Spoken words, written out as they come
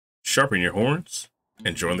sharpen your horns,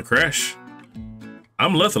 and join the crash.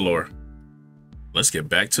 I'm Lethalor. Let's get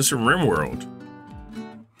back to some Rimworld.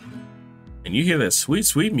 And you hear that sweet,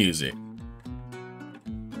 sweet music.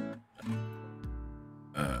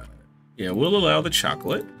 Yeah, we'll allow the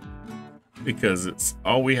chocolate because it's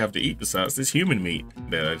all we have to eat besides this human meat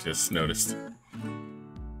that I just noticed.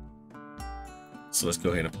 So let's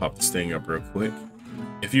go ahead and pop this thing up real quick.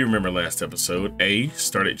 If you remember last episode, A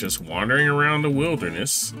started just wandering around the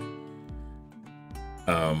wilderness.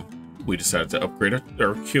 We decided to upgrade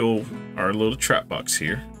or kill our little trap box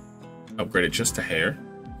here. Upgrade it just a hair.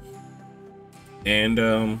 And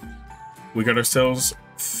we got ourselves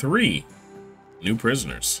 3 new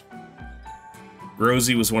prisoners.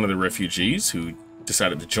 Rosie was one of the refugees who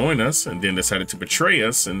decided to join us and then decided to betray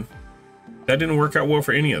us, and that didn't work out well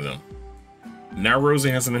for any of them. Now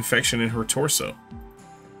Rosie has an infection in her torso.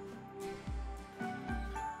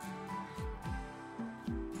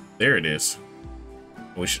 There it is.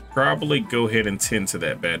 We should probably go ahead and tend to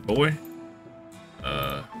that bad boy.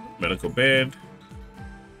 Medical bed.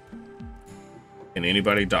 And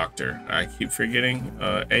anybody doctor. I keep forgetting.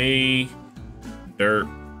 Dirt.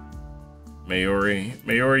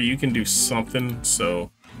 Mayori, you can do something.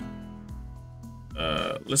 So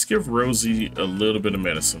let's give Rosie a little bit of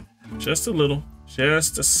medicine. Just a little.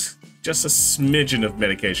 Just a smidgen of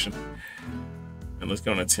medication. And let's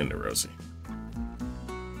go and attend to Rosie.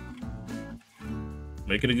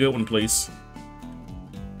 Make it a good one, please.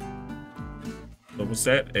 What was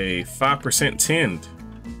that? A 5% tend.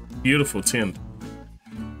 Beautiful tend.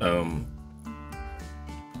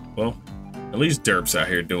 Well, at least Derp's out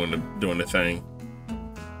here doing the thing.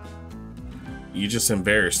 You just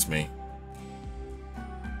embarrassed me.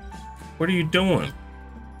 What are you doing?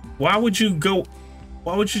 Why would you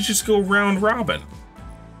just go round robin?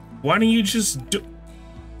 Why don't you just do...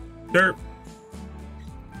 Derp.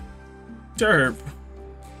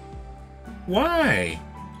 Why?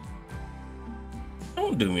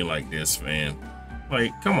 Don't do me like this, man.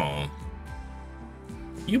 Like, come on.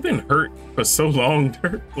 You've been hurt for so long,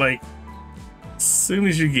 Derp. Like, as soon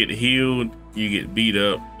as you get healed, you get beat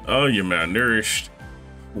up. Oh, you're malnourished.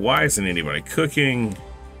 Why isn't anybody cooking?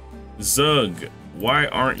 Zug, why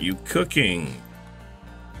aren't you cooking?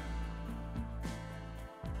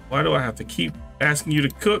 Why do I have to keep asking you to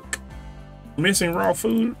cook? Missing raw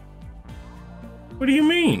food? What do you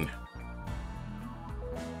mean?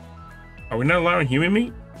 Are we not allowing human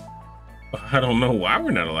meat? I don't know why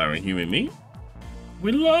we're not allowing human meat.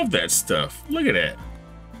 We love that stuff. Look at that.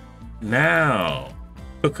 Now,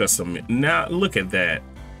 cook us some. Now, look at that.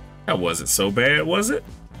 That wasn't so bad, was it?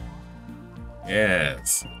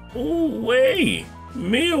 Yes. Oh, wait.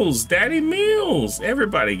 Meals, daddy, meals.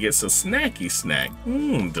 Everybody gets a snacky snack.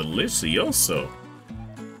 Delicioso.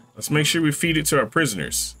 Let's make sure we feed it to our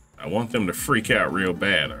prisoners. I want them to freak out real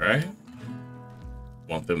bad, all right?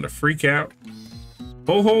 Want them to freak out.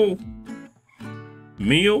 Ho ho.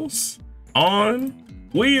 Meals on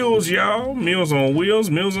wheels, y'all. Meals on wheels,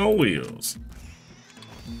 meals on wheels.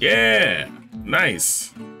 Yeah,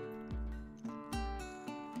 nice.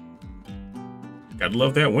 Gotta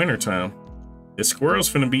love that winter time. This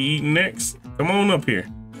squirrel's finna be eating next. Come on up here.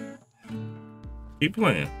 Keep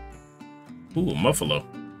playing. Ooh, a muffalo.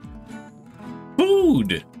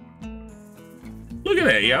 Food. Look at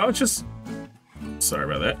that, y'all. Just sorry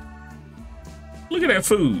about that. Look at that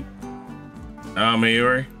food.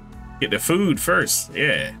 Mayori, get the food first.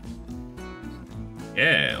 Yeah.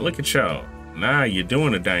 Yeah, look at y'all. Nah, you're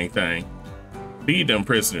doing a dang thing. Feed them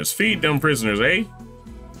prisoners. Feed them prisoners, eh?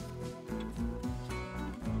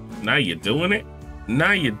 Now you're doing it.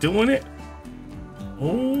 Now you're doing it.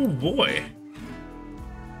 Oh boy.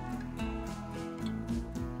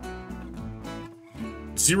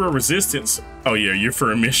 Zero resistance. Oh yeah, you're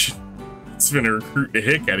for a mission. It's gonna recruit the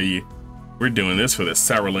heck out of you. We're doing this for the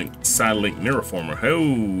Silent Neuroformer.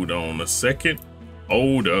 Hold on a second.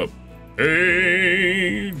 Hold up.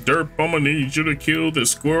 Hey, Derp, I'ma need you to kill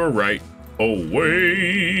this squirrel right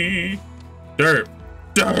away. Derp.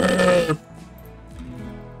 Derp.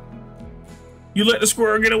 You let the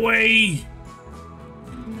squirrel get away.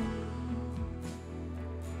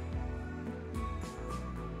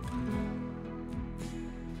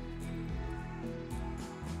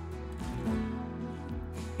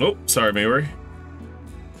 Oh, sorry, Mayori.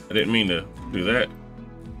 I didn't mean to do that.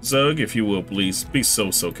 Zug, if you will, please be so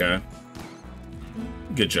kind.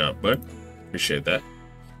 Good job, bud. Appreciate that.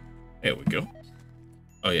 There we go.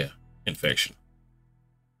 Oh yeah, infection.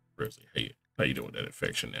 Rosie, how you doing with that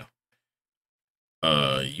infection now?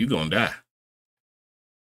 You gonna die.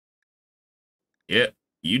 Yep,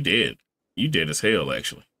 you dead. You dead as hell,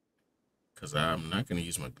 actually. because I'm not going to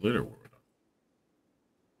use my glitter world.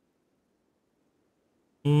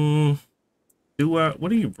 What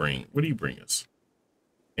do you bring? What do you bring us?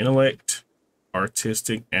 Intellect,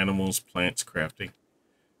 artistic, animals, plants, crafting.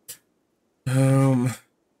 I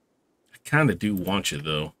kind of do want you,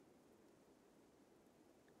 though.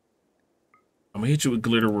 I'm going to hit you with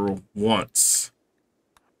glitter world once.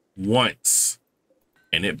 Once.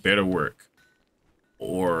 And it better work.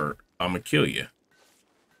 Or I'm going to kill you.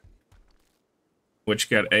 What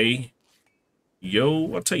you got, A?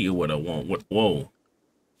 Yo, I'll tell you what I want. What? Whoa.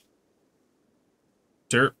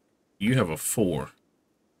 Derp, you have a 4.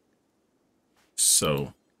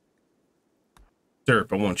 So,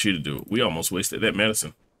 Derp, I want you to do it. We almost wasted that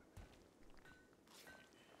medicine.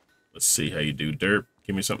 Let's see how you do, Derp.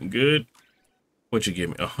 Give me something good. What'd you give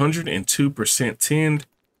me? 102% tinned.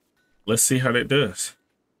 Let's see how that does.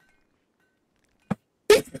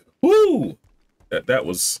 Woo! That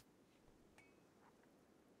was...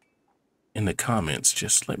 In the comments,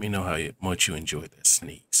 just let me know how much you enjoyed that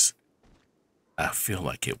sneeze. I feel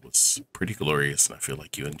like it was pretty glorious, and I feel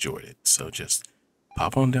like you enjoyed it. So just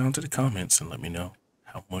pop on down to the comments and let me know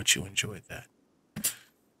how much you enjoyed that.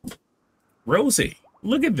 Rosie,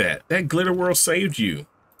 look at that. That glitter world saved you.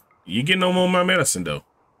 You get no more of my medicine, though.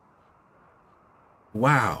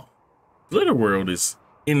 Wow. Glitter world is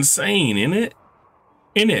insane, isn't it?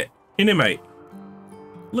 Isn't it, mate?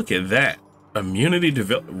 Look at that. Immunity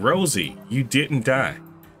develop. Rosie, you didn't die.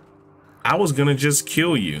 I was gonna just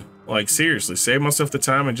kill you. Like, seriously, save myself the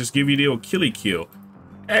time and just give you the old killy kill.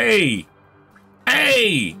 Hey!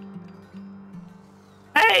 Hey!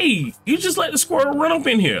 Hey! You just let the squirrel run up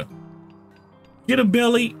in here. Get a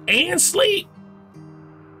belly and sleep.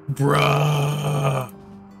 Bruh.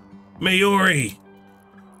 Mayuri.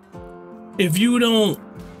 If you don't...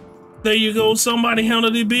 There you go. Somebody handle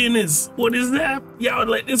the business. What is that? Y'all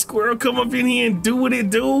let this squirrel come up in here and do what it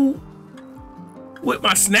do? With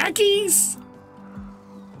my snackies?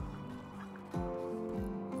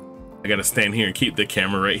 I gotta stand here and keep the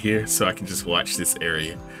camera right here so I can just watch this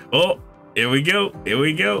area. Oh, here we go. Here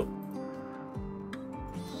we go.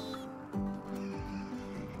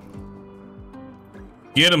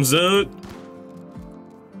 Get him, Zug.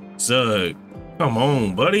 Zug, come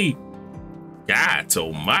on, buddy. God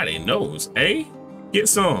almighty knows, eh? Get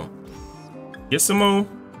some. Get some on.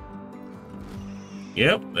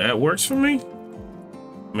 Yep, that works for me.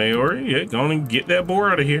 Mayuri, yeah, go on and get that boar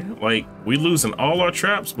out of here. Like, we losing all our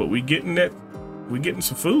traps, but we getting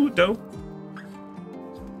some food, though.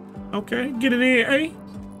 Okay, get it in, eh?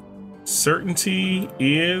 Certainty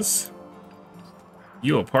is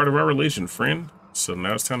you're a part of our religion, friend. So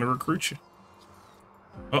now it's time to recruit you.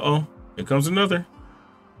 Uh-oh, here comes another.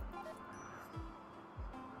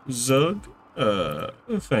 Zug,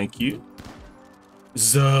 thank you.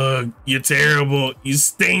 Zug, you're terrible. You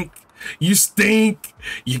stink. You stink.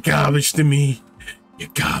 You're garbage to me. You're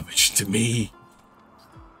garbage to me.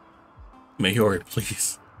 Mayuri,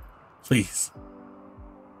 please. Please.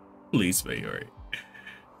 Please, Mayuri.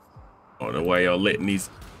 I don't know why y'all letting these...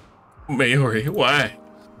 Mayuri, why?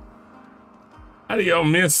 How do y'all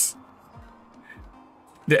miss?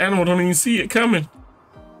 The animal don't even see it coming.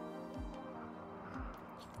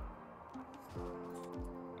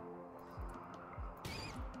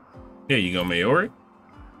 There you go, Mayuri.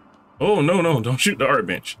 Oh, no, no, don't shoot the art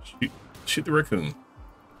bench. Shoot the raccoon.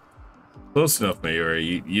 Close enough,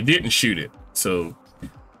 Mayuri. You didn't shoot it. So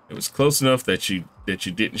it was close enough that you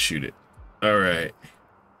didn't shoot it. All right.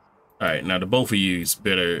 All right, now the both of you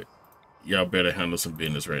y'all better handle some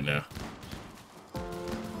business right now.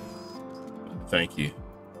 Thank you.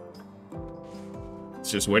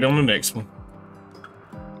 Let's just wait on the next one.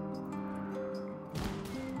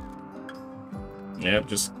 Yep,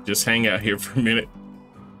 just hang out here for a minute.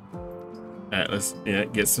 All right, let's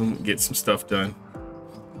get some stuff done.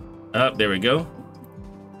 Up, there we go.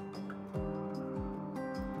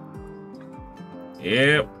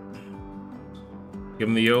 Yep. Give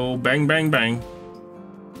him the old bang, bang, bang.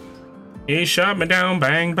 He shot me down,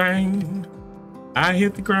 bang, bang. I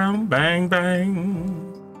hit the ground, bang, bang.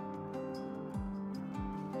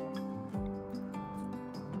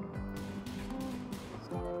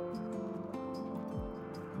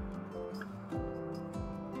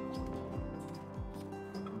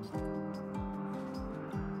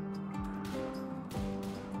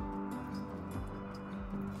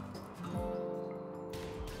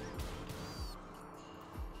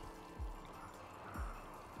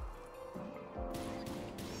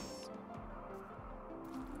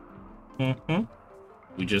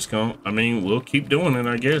 We just we'll keep doing it,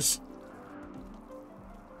 I guess.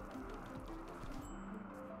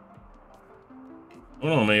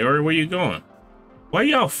 Hold on, Mayuri, where you going? Why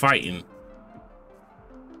y'all fighting?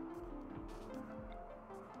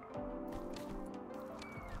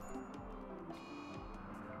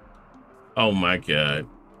 Oh my god.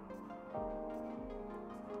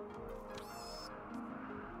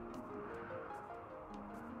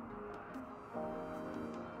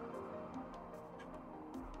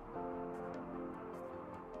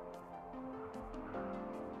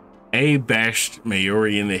 A bashed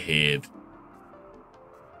Mayuri in the head.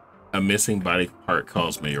 A missing body part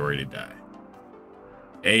caused Mayuri to die.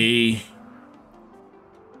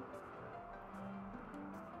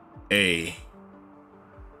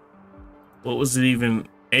 What was it even?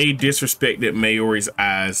 A disrespected Mayuri's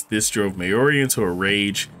eyes. This drove Mayuri into a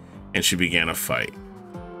rage and she began a fight.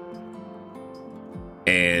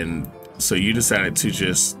 And so you decided to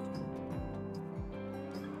just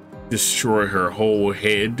destroy her whole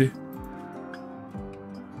head.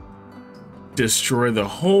 Destroy the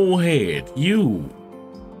whole head. You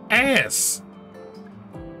ass.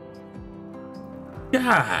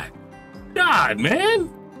 God, man.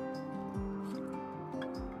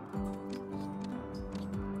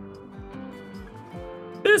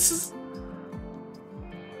 This is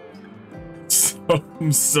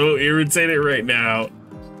I'm so irritated right now.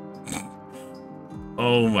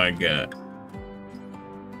 Oh my god.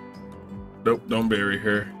 Nope, don't bury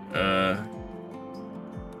her.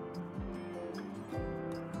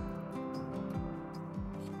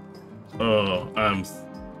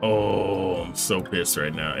 I'm so pissed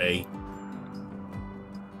right now, eh?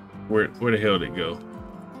 Where the hell did it go?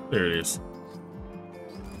 There it is.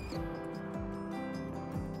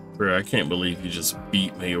 Bro, I can't believe you just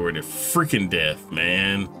beat Mayuri to freaking death,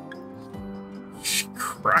 man.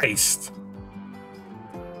 Christ.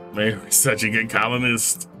 Mayuri's such a good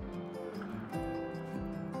colonist.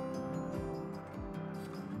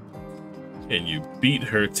 And you beat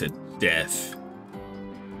her to death.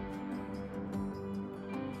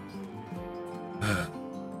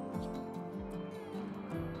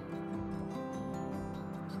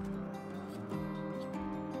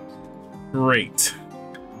 Great.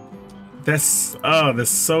 That's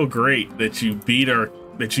so great that you beat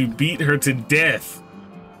her to death.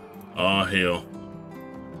 Oh hell.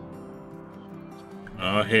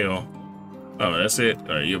 Oh hell. Oh, that's it.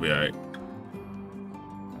 All right, you'll be all right.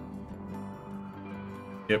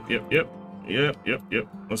 Yep.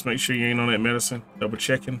 Let's make sure you ain't on that medicine. Double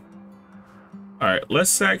checking. All right,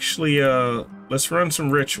 let's actually let's run some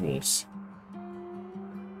rituals.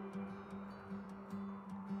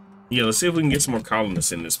 Yeah, let's see if we can get some more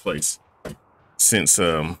colonists in this place. Since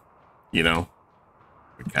you know,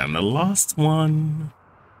 we kind of lost one.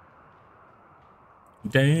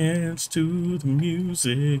 Dance to the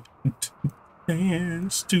music.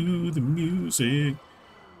 Dance to the music.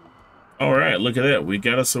 All right, look at that. We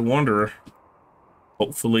got us a wanderer.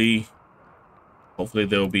 Hopefully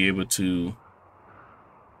they'll be able to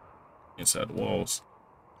inside the walls.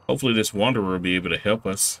 Hopefully this wanderer will be able to help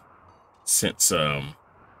us since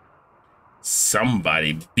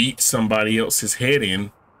somebody beat somebody else's head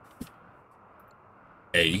in.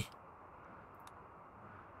 There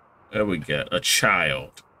we got a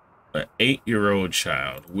child, an 8-year-old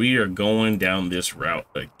child. We are going down this route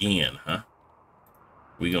again, huh?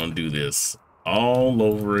 We're gonna do this all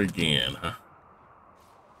over again, huh?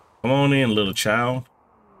 Come on in, little child.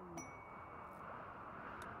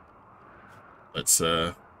 Let's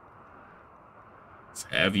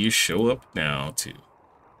have you show up now too.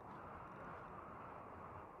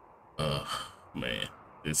 Man,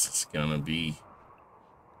 this is gonna be.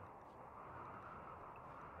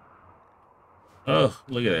 Oh,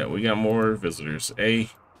 look at that. We got more visitors. Hey,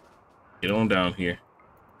 get on down here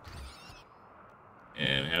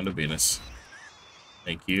and handle business.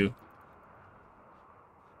 Thank you.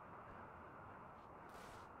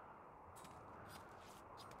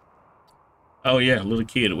 Oh yeah, little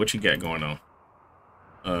kid, what you got going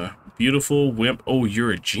on? Beautiful wimp. Oh,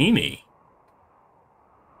 you're a genie.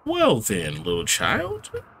 Well then, little child,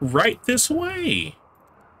 right this way.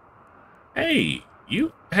 Hey,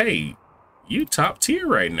 you top tier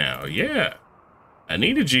right now. Yeah, I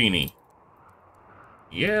need a genie.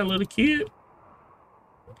 Yeah, little kid.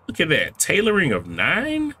 Look at that, tailoring of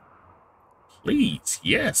 9. Please,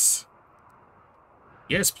 yes.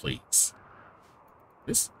 Yes, please.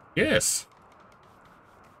 Yes.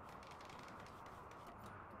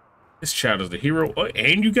 This child is the hero. Oh,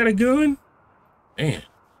 and you got a gun? Man.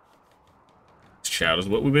 This child is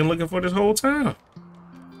what we've been looking for this whole time.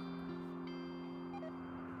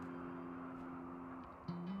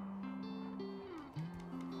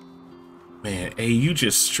 Man, hey, you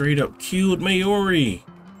just straight up killed Mayuri.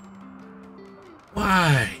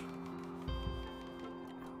 Why?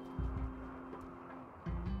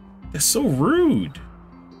 That's so rude.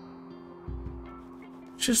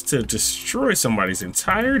 Just to destroy somebody's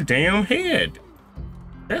entire damn head.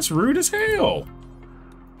 That's rude as hell.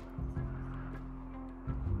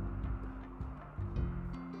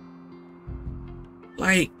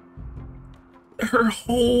 Like, her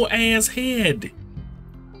whole ass head.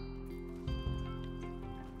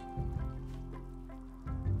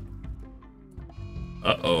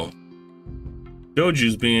 Uh-oh.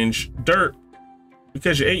 Goju's being dirt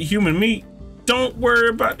because you ate human meat. Don't worry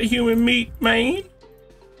about the human meat, man.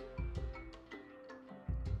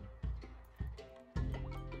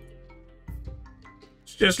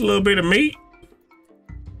 It's just a little bit of meat.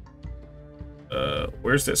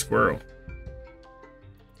 Where's that squirrel?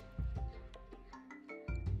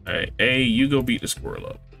 Alright, A, you go beat the squirrel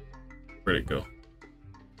up. Where'd it go?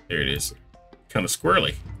 There it is. Kind of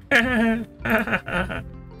squirrely.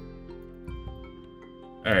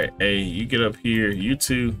 Alright, A, you get up here. You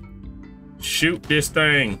two, shoot this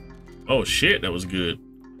thing. Oh shit, that was good.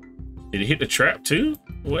 Did it hit the trap too?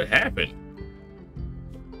 What happened?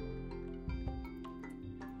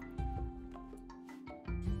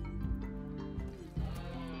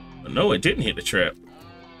 No, it didn't hit the trap.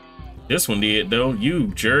 This one did though, you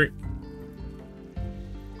jerk.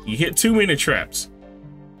 You hit too many traps.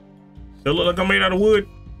 They look like I'm made out of wood.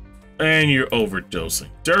 And you're overdosing.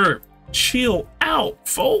 Dirt, chill out,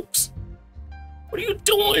 folks. What are you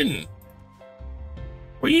doing?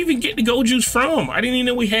 Where you even get the go juice from? I didn't even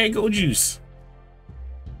know we had go juice.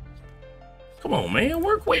 Come on, man,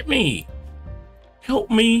 work with me. Help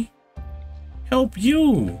me. Help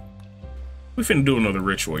you. We finna do another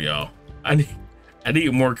ritual, y'all. I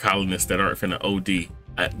need more colonists that aren't finna OD.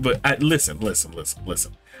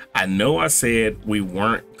 Listen. I know I said we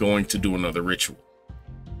weren't going to do another ritual.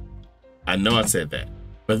 I know I said that,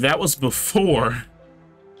 but that was before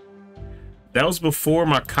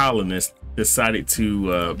my colonists decided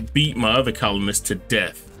to beat my other colonists to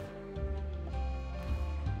death.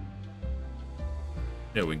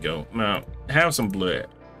 There we go. Now have some blood.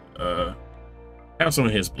 Have some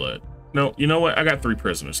of his blood. No, you know what? I got 3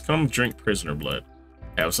 prisoners. Come drink prisoner blood.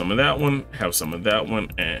 Have some of that one. Have some of that one.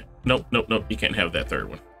 And nope. You can't have that 3rd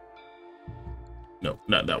one. No,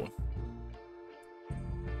 not that one.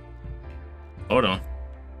 Hold on.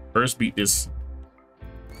 First beat this.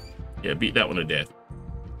 Yeah, beat that one to death.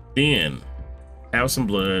 Then have some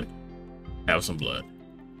blood. Have some blood.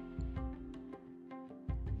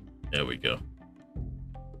 There we go.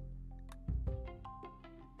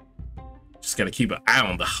 Just gotta keep an eye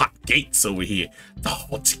on the hot gates over here. The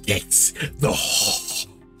hot gates. The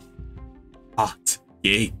hot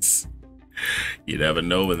gates. You never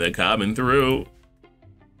know when they're coming through.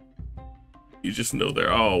 You just know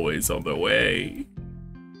they're always on their way.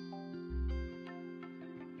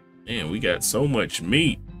 Man, we got so much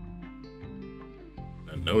meat.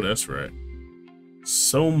 I know that's right.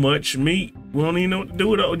 So much meat. We don't even know what to do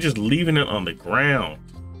with it. We're just leaving it on the ground.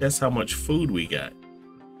 That's how much food we got.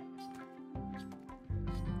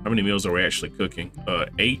 How many meals are we actually cooking?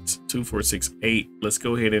 8, 2, 4, 6, 8. Let's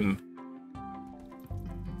go ahead and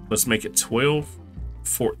let's make it 12,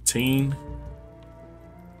 14.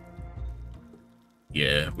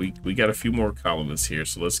 Yeah, we got a few more colonists here,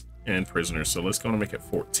 so and prisoners. So let's go and make it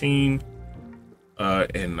 14.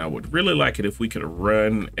 And I would really like it if we could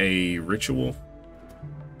run a ritual.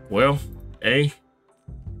 Well, hey,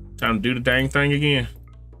 time to do the dang thing again.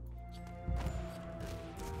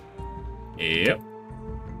 Yep.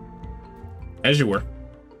 As you were.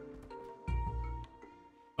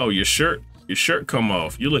 Oh, your shirt come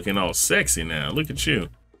off. You're looking all sexy now. Look at you.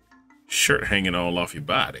 Shirt hanging all off your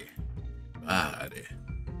body.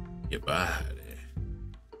 Your body.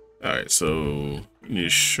 All right, so you need a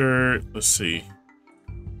shirt. Let's see.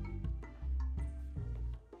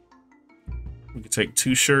 We can take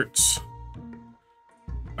 2 shirts.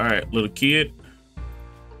 All right, little kid.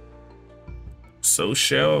 So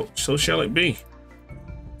shall it be.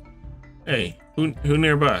 Hey, who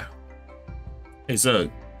nearby? Hey,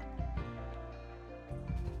 Zug.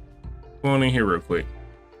 Come on in here real quick.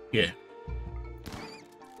 Yeah.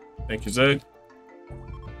 Thank you, Zug.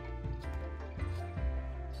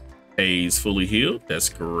 He's fully healed. That's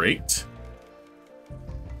great.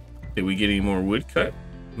 Did we get any more wood cut?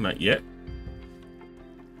 Not yet.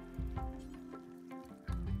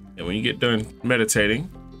 And when you get done meditating,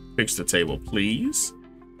 fix the table, please.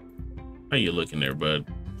 How you looking there, bud?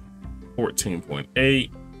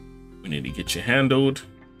 14.8. We need to get you handled.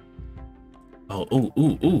 Oh,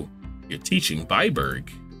 ooh. You're teaching Byberg.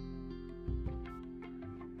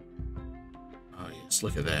 Oh, yes,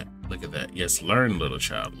 look at that. Look at that. Yes, learn, little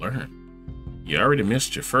child, learn. You already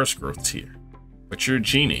missed your first growth tier, but you're a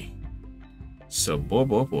genie. So boy,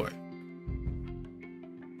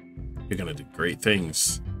 you're gonna do great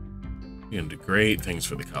things. You're gonna do great things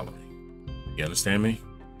for the colony. You understand me?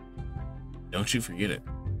 Don't you forget it.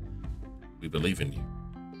 We believe in you.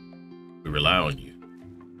 We rely on you.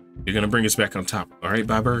 You're gonna bring us back on top, all right,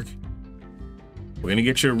 Byberg? We're gonna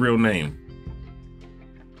get your real name.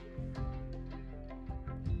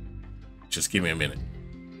 Just give me a minute.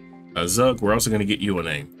 Zug, we're also gonna get you a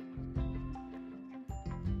name.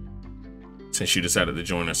 Since you decided to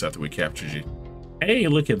join us after we captured you. Hey,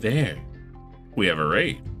 look at there. We have a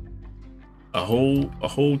raid. A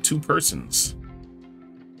whole 2 persons.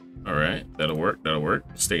 All right, that'll work.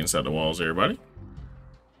 Stay inside the walls, everybody.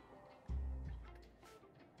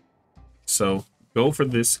 So go for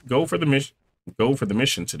this. Go for the mission. Go for the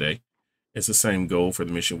mission today. It's the same goal for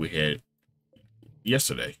the mission we had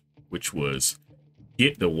yesterday, which was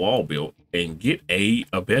get the wall built and get a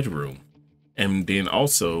bedroom. And then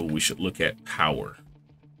also we should look at power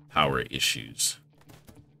issues.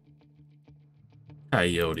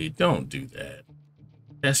 Coyote, don't do that.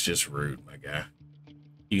 That's just rude, my guy.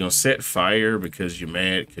 You gonna set fire because you're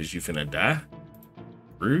mad because you finna die?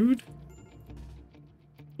 Rude.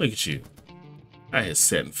 Look at you. I had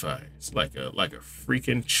setting fires like a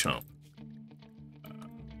freaking chump.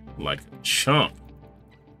 Like a chump.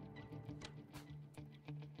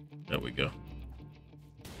 There we go.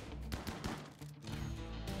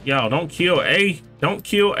 Y'all don't kill A. Don't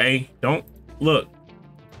kill A. Don't look.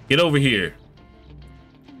 Get over here.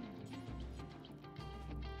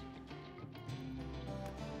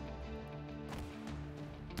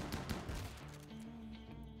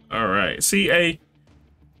 All right. See, A,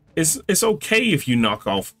 it's okay if you knock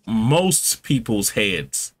off most people's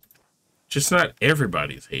heads. Just not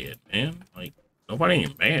everybody's head, man. Like, nobody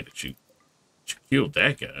ain't mad at you. You killed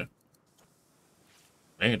that guy.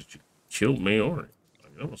 Mad that you killed Maori.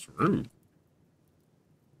 Like, that was rude.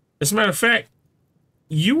 As a matter of fact,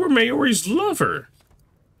 you were Maori's lover.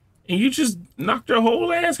 And you just knocked her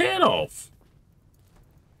whole ass head off.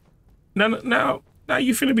 Now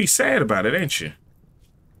you finna be sad about it, ain't you?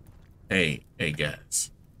 Hey,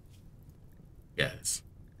 guys. Guys.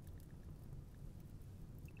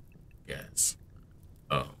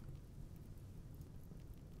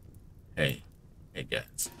 Hey,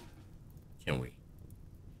 guys. Can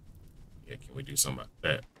we do something about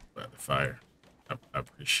that? About the fire? I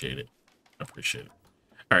appreciate it.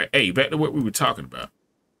 All right, hey, back to what we were talking about.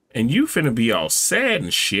 And you finna be all sad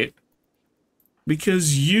and shit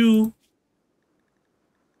because you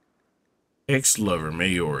ex-lover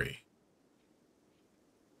Maori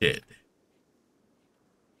dead.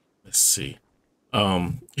 Let's see.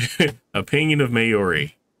 Opinion of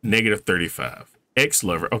Maori, -35.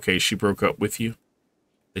 Ex-lover, okay, she broke up with you.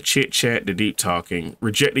 The chit-chat, the deep talking,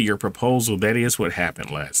 rejected your proposal. That is what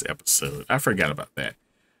happened last episode. I forgot about that.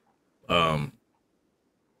 I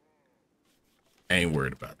ain't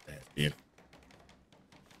worried about that, yeah.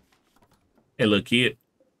 Hey, look, kid,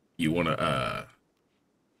 you wanna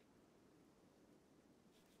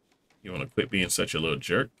quit being such a little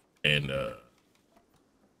jerk and oh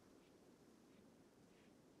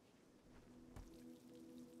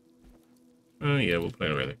yeah, we'll play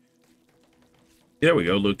already. There we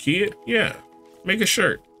go, little kid. Yeah, make a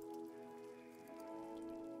shirt.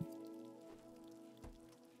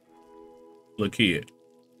 Look, kid, if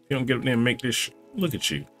you don't get up there and make this, look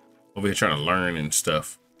at you over here trying to learn and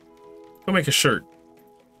stuff. Go make a shirt.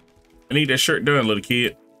 I need that shirt done, little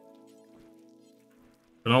kid.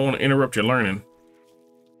 I don't want to interrupt your learning.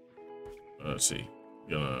 Let's see.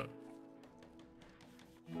 You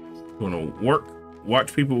wanna work?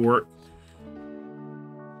 Watch people work.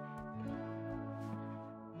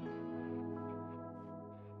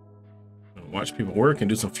 Watch people work and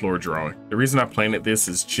do some floor drawing. The reason I planted this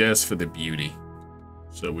is just for the beauty.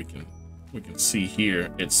 So we can see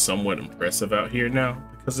here, it's somewhat impressive out here now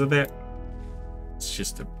because of that. It's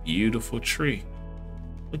just a beautiful tree.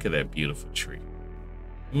 Look at that beautiful tree.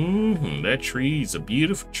 That tree is a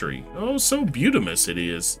beautiful tree. Oh, so beautimous it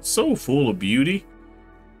is. So full of beauty.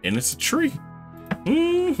 And it's a tree.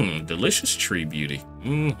 Delicious tree beauty.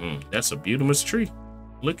 That's a beautimous tree.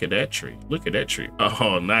 Look at that tree. Look at that tree.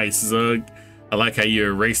 Oh, nice, Zug. I like how you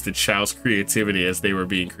erased the child's creativity as they were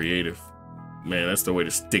being creative. Man, that's the way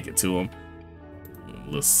to stick it to them.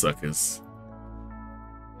 Little suckers.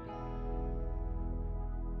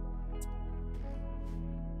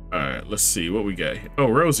 All right, let's see what we got here. Oh,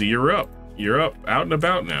 Rosie, you're up. You're up, out and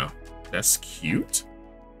about now. That's cute.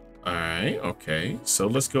 All right, okay. So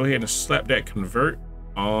let's go ahead and slap that convert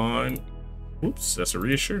on. Oops, that's a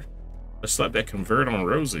reassure. Let's slap that convert on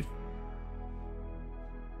Rosie.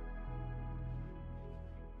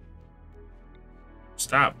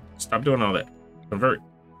 Stop. Stop doing all that. Convert.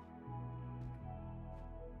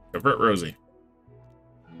 Convert Rosie.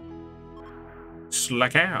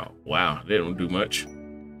 Slack out. Wow, they don't do much.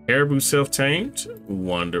 Caribou self-tamed.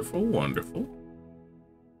 Wonderful, wonderful.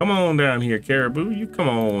 Come on down here, Caribou. You come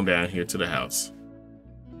on down here to the house.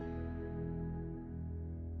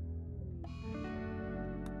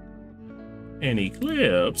 An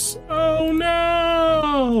eclipse? Oh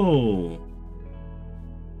no!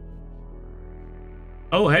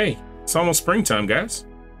 Oh hey, it's almost springtime, guys.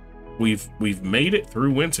 We've made it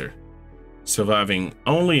through winter, surviving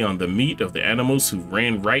only on the meat of the animals who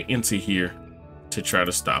ran right into here to try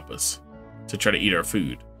to stop us, to try to eat our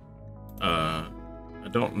food. I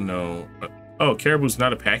don't know. Oh, caribou's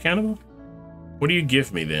not a pack animal? What do you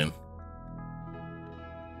give me then?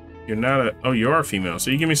 You're not a, oh, you are a female,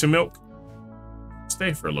 so you give me some milk?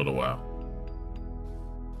 Stay for a little while.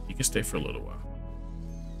 You can stay for a little while.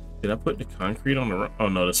 Did I put the concrete on the wrong? Oh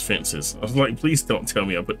no, that's fences. I was like, please don't tell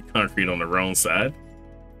me I put the concrete on the wrong side.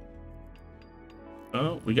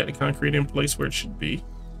 Oh, we got the concrete in place where it should be.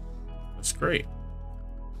 That's great.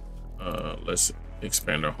 Let's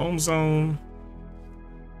expand our home zone.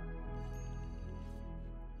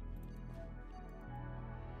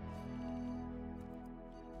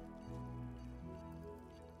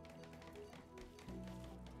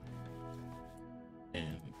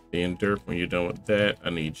 And Dirk, when you're done with that, I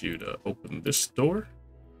need you to open this door.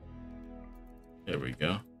 There we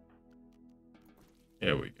go.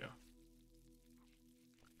 There we go.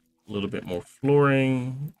 A little bit more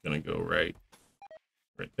flooring. Gonna go right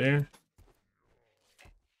there.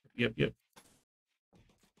 Yep.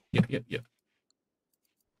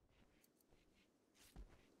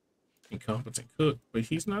 Incompetent cook, but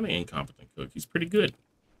he's not an incompetent cook. He's pretty good.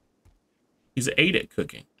 He's an 8 at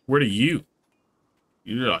cooking. Where are you?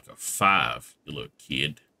 You're like a 5, you little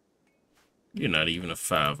kid. You're not even a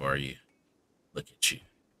 5, are you? Look at you.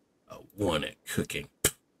 A 1 at cooking.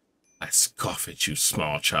 I scoff at you,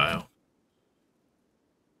 small child.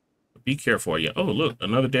 But be careful, are you? Oh, look,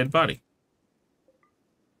 another dead body.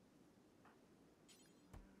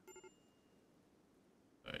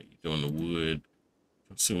 All right, you're doing the wood,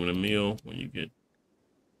 consuming a meal when you get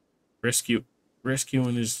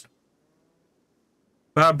rescuing his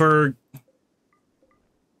Byberg.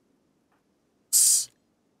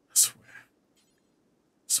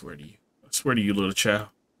 I swear to you, little child.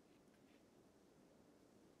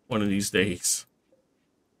 One of these days,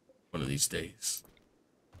 I'm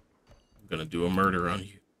gonna do a murder on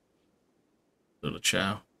you, little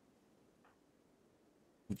child.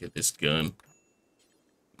 Get this gun,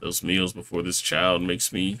 those meals before this child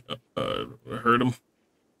makes me hurt him.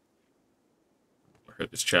 I hurt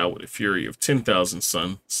this child with a fury of 10,000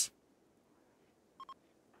 suns.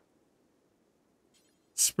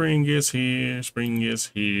 Spring is here, spring is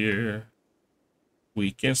here.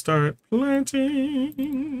 We can start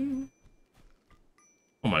planting.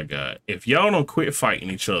 Oh my God. If y'all don't quit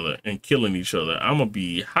fighting each other and killing each other, I'm gonna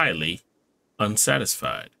be highly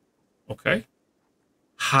unsatisfied. Okay?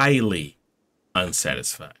 Highly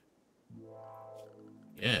unsatisfied.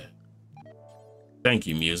 Yeah. Thank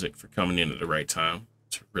you, music, for coming in at the right time.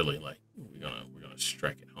 It's really like we're gonna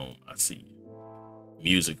strike it home. I see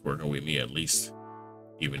music working with me at least.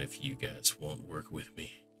 Even if you guys won't work with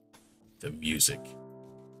me. The music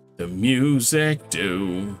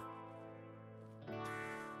do.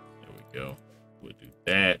 There we go. We'll do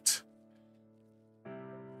that.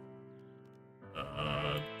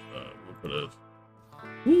 We'll put a,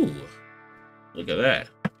 ooh, look at that.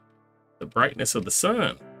 The brightness of the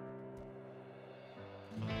sun.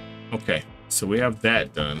 Okay, so we have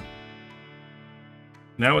that done.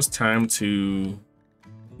 Now it's time to,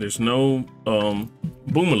 there's no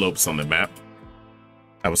boomalopes on the map.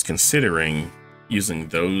 I was considering using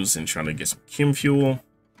those and trying to get some chem fuel,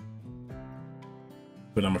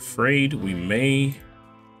 but I'm afraid we may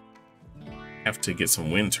have to get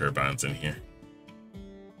some wind turbines in here.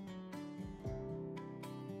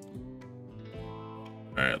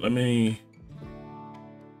 All right, let me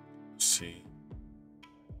see.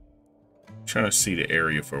 I'm trying to see the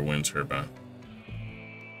area for a wind turbine.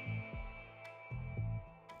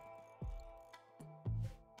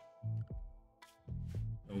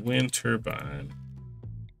 A wind turbine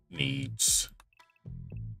needs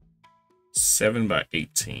 7 by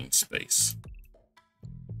 18 space.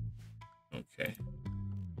 Okay.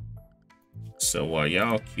 So while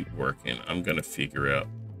y'all keep working, I'm gonna figure out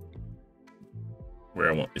where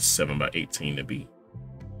I want this 7 by 18 to be.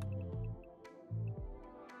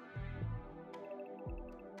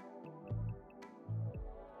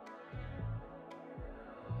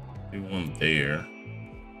 Do one there.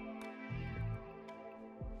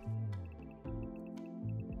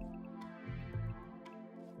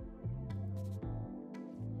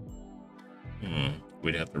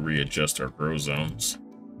 We'd have to readjust our grow zones.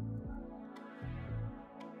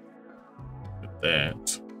 With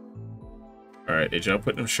that. All right, did y'all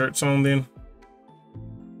put them shirts on then?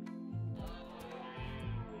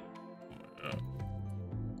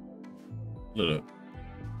 Little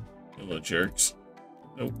jerks.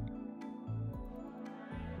 Nope.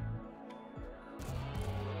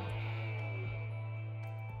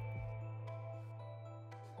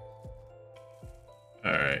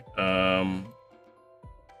 All right.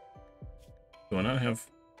 Do I not have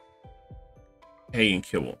hay and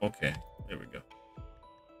kibble? Okay, there we go.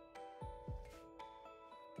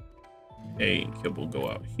 Hay and kibble go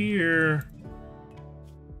out here.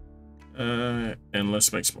 And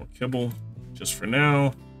let's make some more kibble just for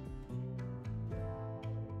now.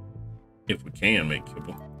 If we can make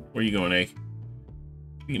kibble. Where you going, A?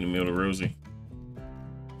 Feeding the meal to Rosie.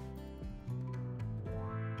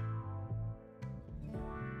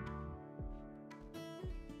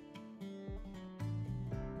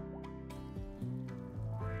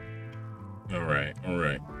 All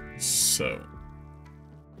right. So,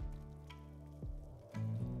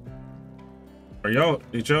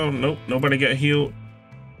 did y'all, nope, nobody got healed.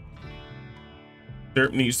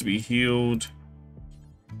 Derp needs to be healed.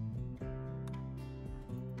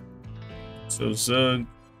 So Zug,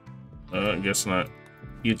 I guess not.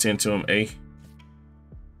 You attend to him, A.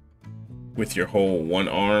 With your whole one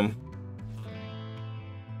arm.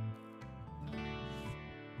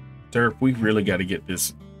 Derp, we really got to get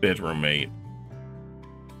this bedroom made.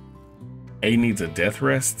 A needs a death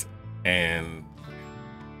rest, and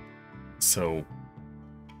so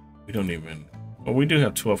we don't even. Well, we do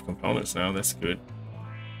have 12 components now. That's good.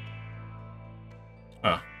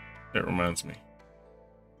 Ah, that reminds me.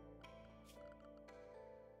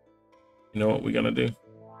 You know what we're gonna do?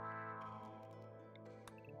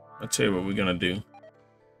 I'll tell you what we're gonna do.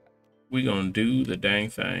 We're gonna do the dang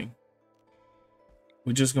thing.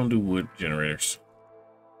 We're just gonna do wood generators.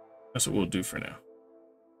 That's what we'll do for now.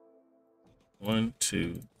 1,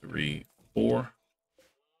 2, 3, 4.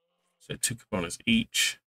 So 2 components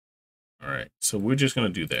each. All right, so we're just gonna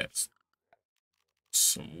do that.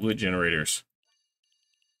 Some wood generators,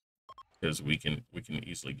 because we can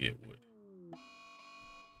easily get wood.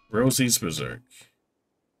 Rosie's Berserk,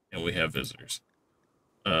 and we have visitors.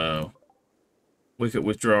 Wicked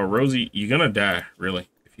Withdrawal. Rosie, you're gonna die, really,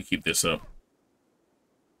 if you keep this up.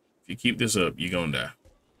 If you keep this up, you're gonna die.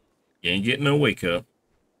 You ain't getting no wake up.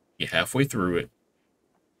 You're halfway through it.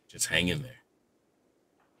 Just hang in there.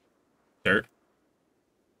 Dirt.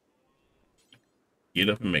 Get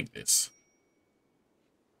up and make this.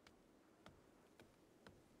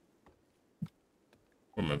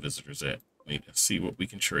 Where my visitors at? Need to see what we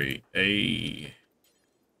can trade. Hey.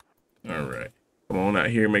 All right. Come on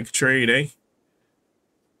out here and make a trade, eh?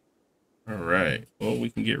 All right. Well,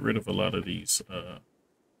 we can get rid of a lot of these.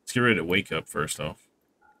 Let's get rid of wake up first off.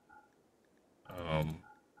 I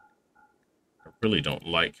really don't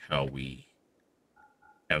like how we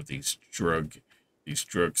have these drug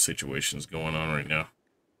situations going on right now.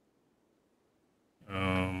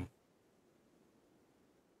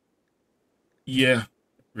 Yeah,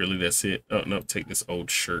 really, that's it. Oh no, take this old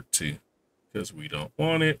shirt too, because we don't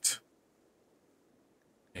want it.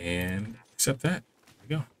 And accept that. There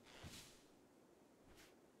we go.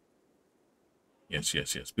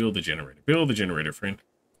 Yes. Build the generator. Build the generator, friend.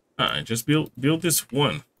 Just build this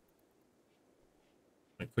one.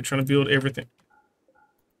 Like, we're trying to build everything.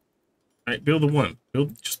 All right, build the one.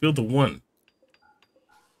 Just build the one.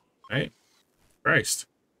 All right, Christ.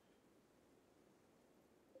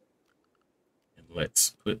 And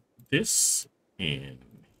let's put this in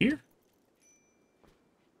here.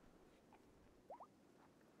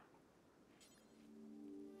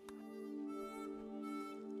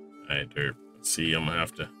 All right, Derp. See, I'm gonna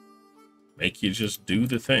have to make you just do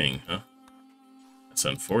the thing, huh? That's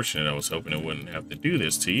unfortunate. I was hoping I wouldn't have to do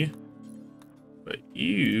this to you. But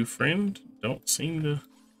you, friend, don't seem to...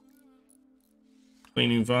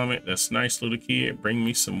 Cleaning vomit. That's nice, little kid. Bring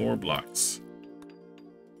me some more blocks.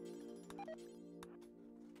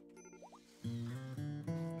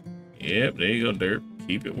 Yep, there you go, Derp.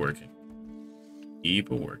 Keep it working.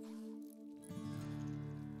 Keep it working.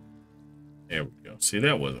 There we go. See,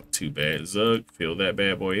 that wasn't too bad. Zug, fill that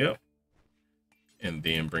bad boy up. And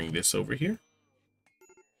then bring this over here.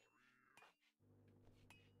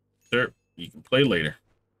 Derp, you can play later.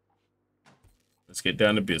 Let's get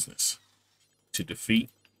down to business. To defeat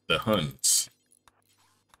the Huns.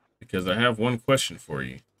 Because I have one question for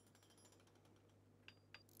you.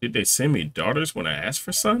 Did they send me daughters when I asked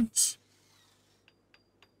for sons?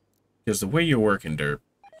 Because the way you're working, Derp,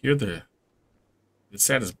 you're the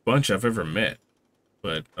saddest bunch I've ever met.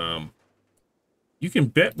 But, you can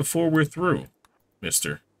bet before we're through,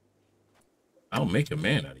 mister. I'll make a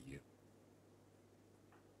man out of you.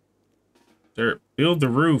 Derp, build the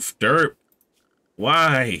roof, Derp.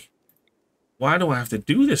 Why? Why do I have to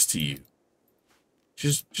do this to you?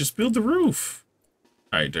 Just build the roof.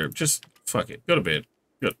 All right, Derp, just fuck it. Go to bed.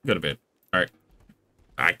 Go to bed. All right.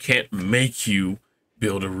 I can't make you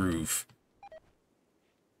build a roof.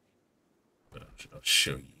 But I'll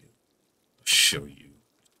show you. I'll show you,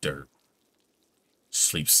 Derp.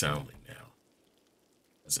 Sleep soundly now,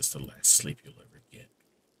 as it's the last sleep you'll ever get.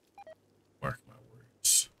 Mark my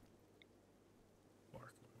words.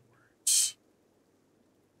 Mark my words.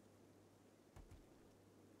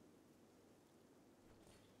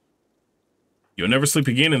 You'll never sleep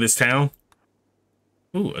again in this town.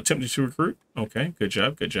 Ooh, attempting to recruit. Okay, good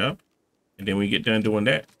job, good job. And then we get done doing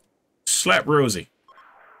that. Slap Rosie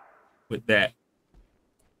with that.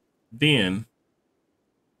 Then,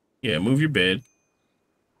 yeah, move your bed.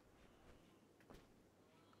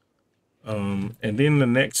 And then the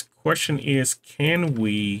next question is, can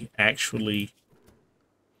we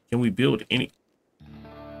build any?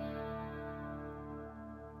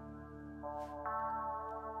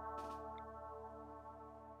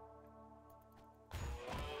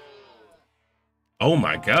 Oh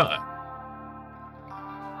my God.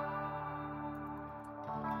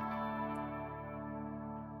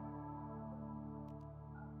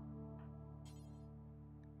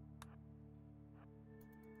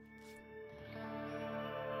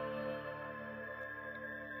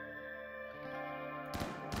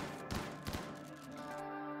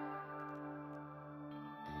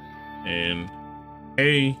 And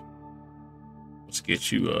hey, let's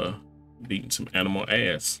get you beating some animal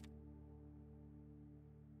ass.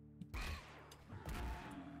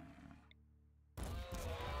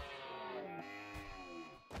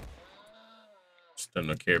 Done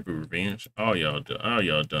no caribou revenge. All y'all done. All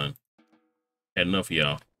y'all done. Had enough of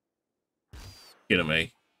y'all. Get him,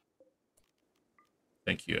 A.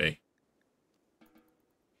 Thank you, A.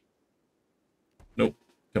 Nope.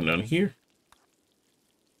 Come down here.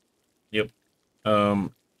 Yep.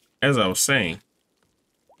 As I was saying.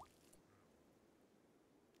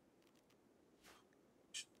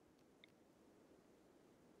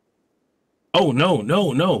 Oh, no,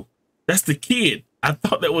 no, no. That's the kid. I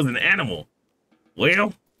thought that was an animal.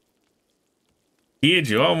 Well, kid,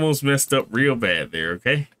 you almost messed up real bad there,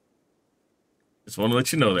 okay? Just want to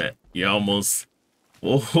let you know that. You almost,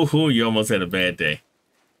 oh, you almost had a bad day.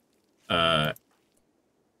 Don't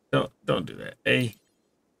do that. Hey.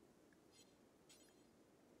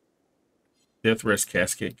 Death Rest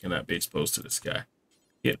Casket cannot be exposed to the sky.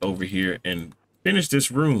 Get over here and finish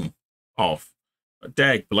this room off.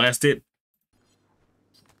 Dag, blast it.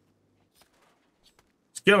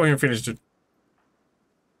 Let's get over here and finish it.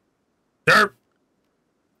 Derp!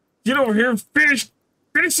 Get over here and finish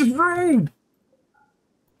this room!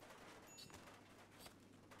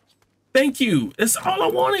 Thank you. That's all I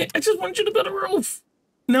wanted. I just wanted you to build a roof.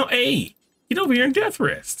 Now, A, get over here and death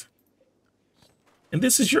rest. And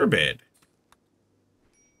this is your bed.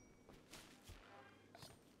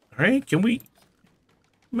 All right, can we...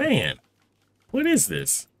 Man, what is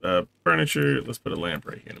this? Furniture. Let's put a lamp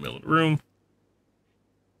right here in the middle of the room.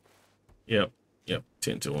 Yep. Yep,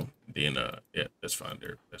 tend to them. Then, yeah, that's fine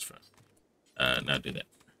there. That's fine. Now do that.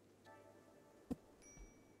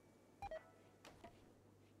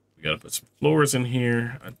 We gotta put some floors in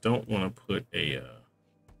here. I don't want to put a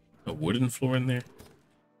wooden floor in there.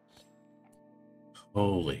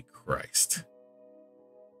 Holy Christ.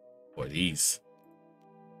 Boy, these.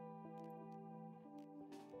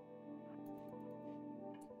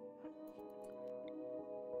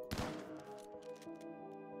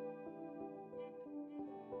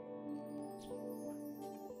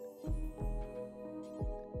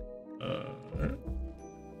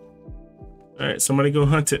 All right, somebody go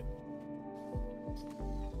hunt it.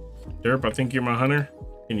 Derp, I think you're my hunter.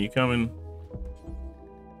 Can you come and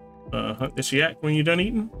hunt this yak when you're done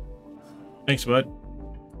eating? Thanks, bud.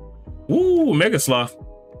 Ooh, Mega Sloth.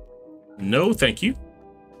 No, thank you.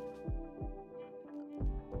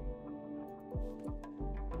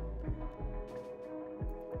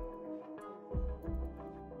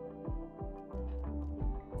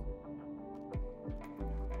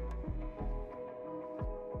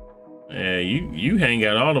 Yeah, you hang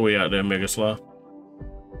out all the way out there, Mega Sloth.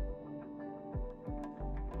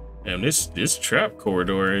 Damn, this trap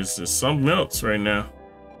corridor is something else right now.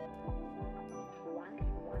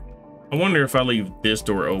 I wonder if I leave this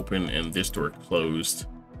door open and this door closed,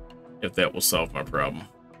 if that will solve my problem.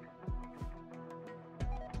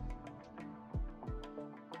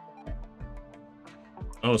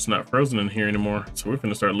 Oh, it's not frozen in here anymore, so we're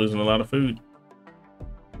gonna start losing a lot of food.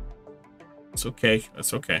 It's okay.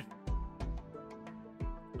 That's okay.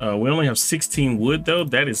 We only have 16 wood, though.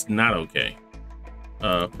 That is not okay.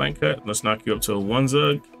 Plant cut. Let's knock you up to a 1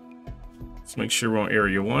 Zug. Let's make sure we're on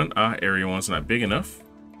area 1. Area 1's not big enough.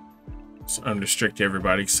 Let's unrestrict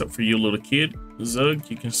everybody except for you, little kid. Zug,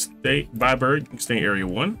 you can stay. Bye, bird. You can stay in area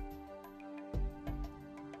 1.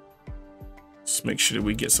 Let's make sure that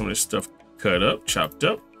we get some of this stuff cut up, chopped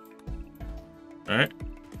up. All right.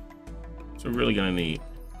 So we're really gonna need.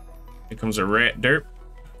 Here comes a rat derp.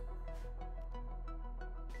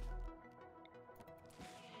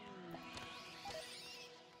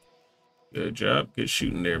 Good job. Good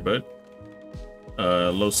shooting there, bud.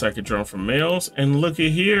 Low psychic drone from males. And look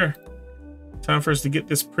at here. Time for us to get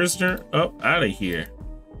this prisoner up out of here.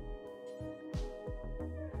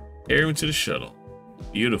 Carry him to the shuttle.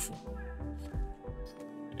 Beautiful.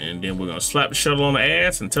 And then we're going to slap the shuttle on the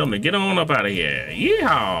ass and tell him to get on up out of here.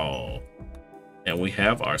 Yeehaw! And we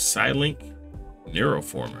have our Psylink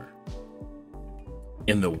Neuroformer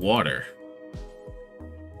in the water.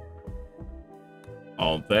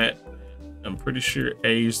 All that. I'm pretty sure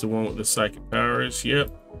A is the one with the psychic powers.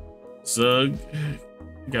 Yep. Zug.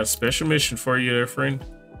 Got a special mission for you there, friend.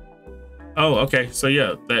 Oh, okay. So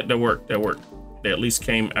yeah, that worked. That worked. They at least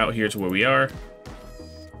came out here to where we are.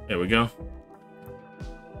 There we go.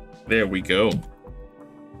 There we go.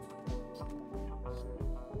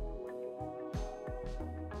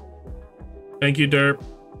 Thank you, Derp.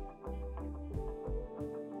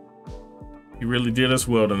 You really did us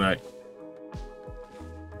well tonight.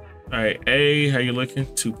 All right, A, how you looking?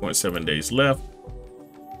 2.7 days left.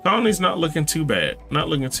 Colony's not looking too bad. Not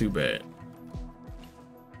looking too bad.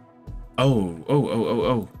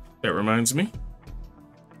 Oh. That reminds me.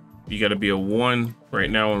 You got to be a 1 right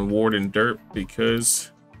now on Ward and Derp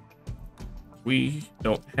because we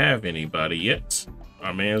don't have anybody yet.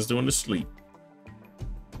 Our man's doing the sleep.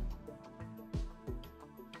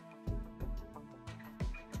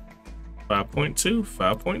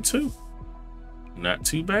 .2. Not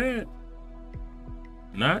too bad.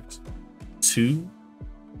 Not too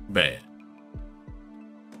bad.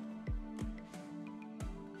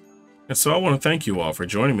 And so I want to thank you all for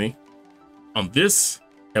joining me on this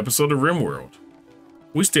episode of Rimworld.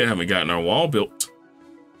 We still haven't gotten our wall built,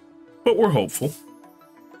 but we're hopeful.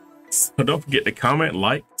 So don't forget to comment,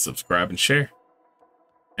 like, subscribe, and share.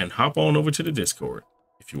 And hop on over to the Discord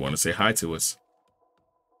if you want to say hi to us.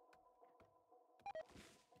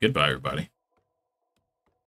 Goodbye, everybody.